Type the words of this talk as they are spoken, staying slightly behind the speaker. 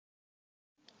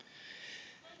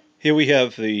Here we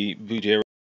have the Buderus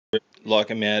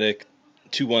Logomatic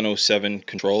 2107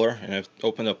 controller, and I've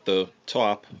opened up the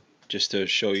top just to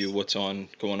show you what's going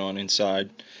on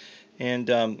inside. And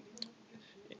the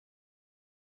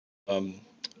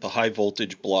high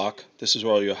voltage block. This is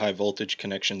where all your high voltage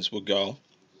connections will go.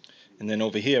 And then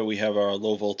over here we have our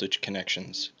low voltage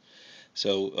connections.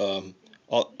 So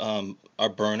our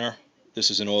burner. This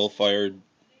is an oil-fired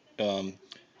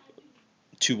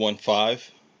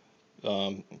 215.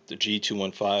 The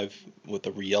G215 with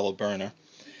a yellow burner,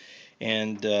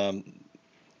 and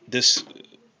this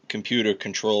computer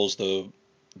controls the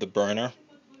burner.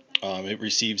 It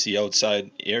receives the outside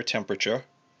air temperature,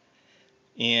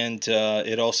 and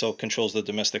it also controls the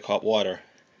domestic hot water.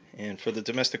 And for the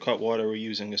domestic hot water, we're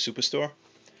using a Superstore,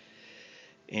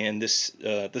 and this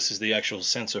is the actual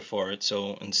sensor for it.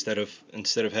 So instead of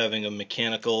having a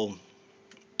mechanical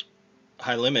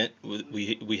high limit,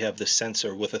 we have the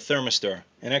sensor with a thermistor.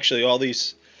 And actually all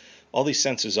these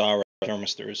sensors are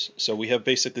thermistors. So we have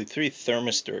basically three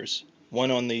thermistors.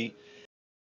 One on the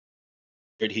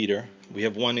heater. We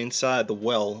have one inside the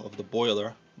well of the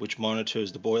boiler, which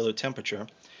monitors the boiler temperature.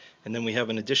 And then we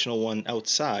have an additional one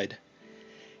outside.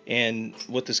 And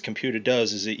what this computer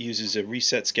does is it uses a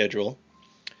reset schedule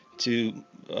to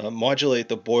modulate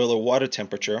the boiler water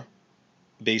temperature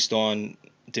based on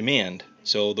demand.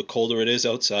 So the colder it is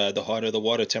outside, the hotter the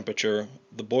water temperature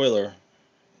the boiler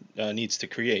needs to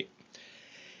create.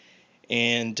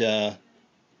 And and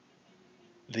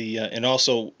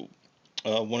also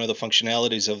one of the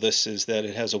functionalities of this is that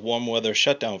it has a warm weather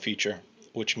shutdown feature,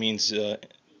 which means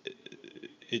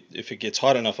if it gets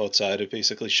hot enough outside, it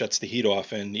basically shuts the heat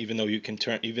off. And even though you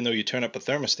turn up a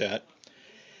thermostat,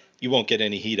 you won't get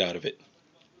any heat out of it.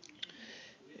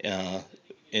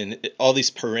 And all these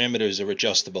parameters are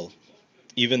adjustable.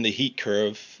 Even the heat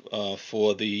curve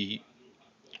for the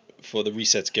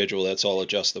reset schedule, that's all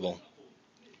adjustable.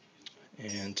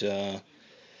 And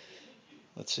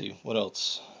let's see what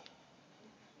else.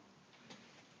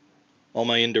 All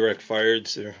my indirect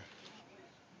fireds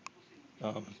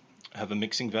have a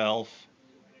mixing valve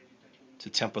to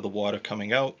temper the water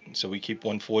coming out. So we keep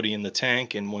 140 in the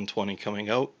tank and 120 coming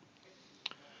out.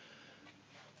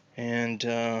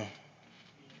 And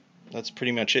that's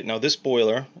pretty much it. Now this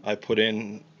boiler I put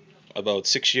in about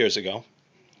 6 years ago,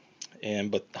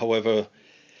 but however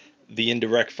the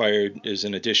indirect fire is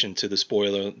an addition to this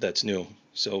boiler that's new.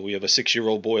 So we have a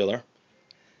 6-year-old boiler,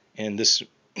 and this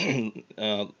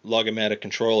Logomatic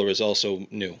controller is also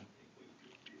new.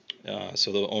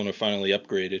 So the owner finally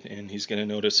upgraded, and he's going to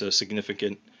notice a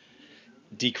significant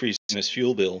decrease in his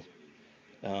fuel bill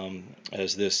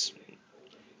as this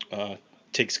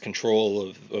takes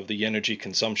control of the energy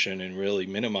consumption and really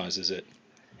minimizes it.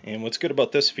 And what's good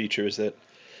about this feature is that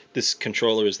this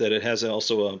controller is that it has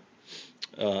also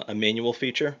a manual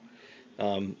feature.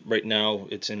 Right now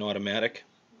it's in automatic,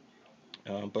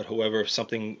 but however, if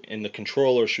something in the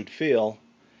controller should fail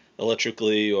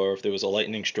electrically, or if there was a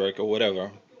lightning strike or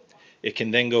whatever, it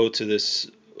can then go to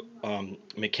this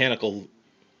mechanical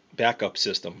backup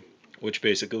system, which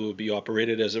basically would be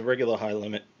operated as a regular high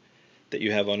limit that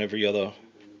you have on every other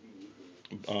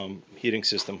heating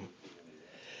system.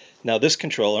 Now this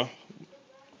controller,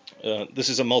 this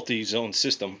is a multi-zone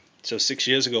system. So 6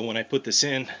 years ago when I put this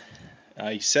in,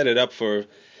 I set it up for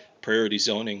priority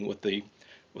zoning with the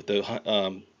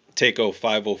Takeo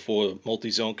 504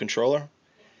 multi-zone controller.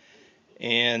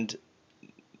 And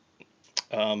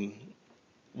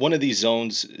one of these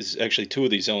zones is actually two of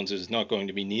these zones is not going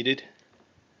to be needed.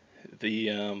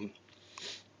 And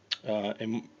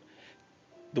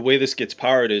the way this gets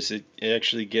powered is it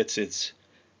actually gets its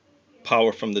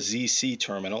power from the ZC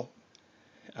terminal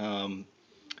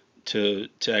to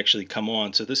actually come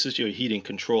on. So this is your heating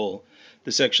control.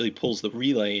 This actually pulls the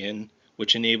relay in,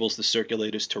 which enables the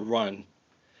circulators to run.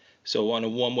 So on a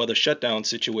warm weather shutdown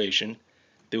situation,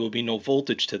 there will be no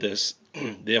voltage to this.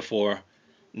 Therefore,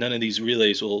 none of these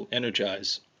relays will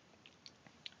energize.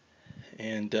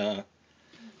 And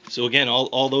so again,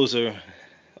 all those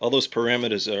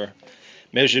parameters are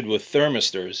measured with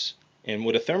thermistors. And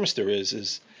what a thermistor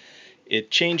is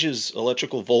it changes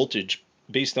electrical voltage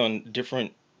based on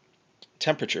different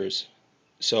temperatures.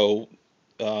 So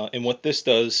and what this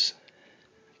does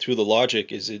through the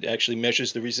logic is it actually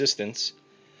measures the resistance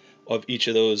of each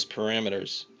of those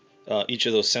parameters, each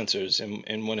of those sensors,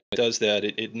 and when it does that,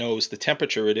 it knows the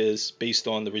temperature it is based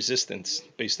on the resistance,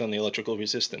 based on the electrical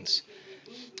resistance.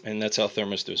 And that's how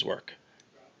thermistors work.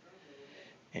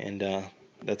 And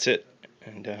that's it.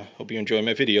 And hope you enjoy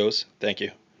my videos. Thank you.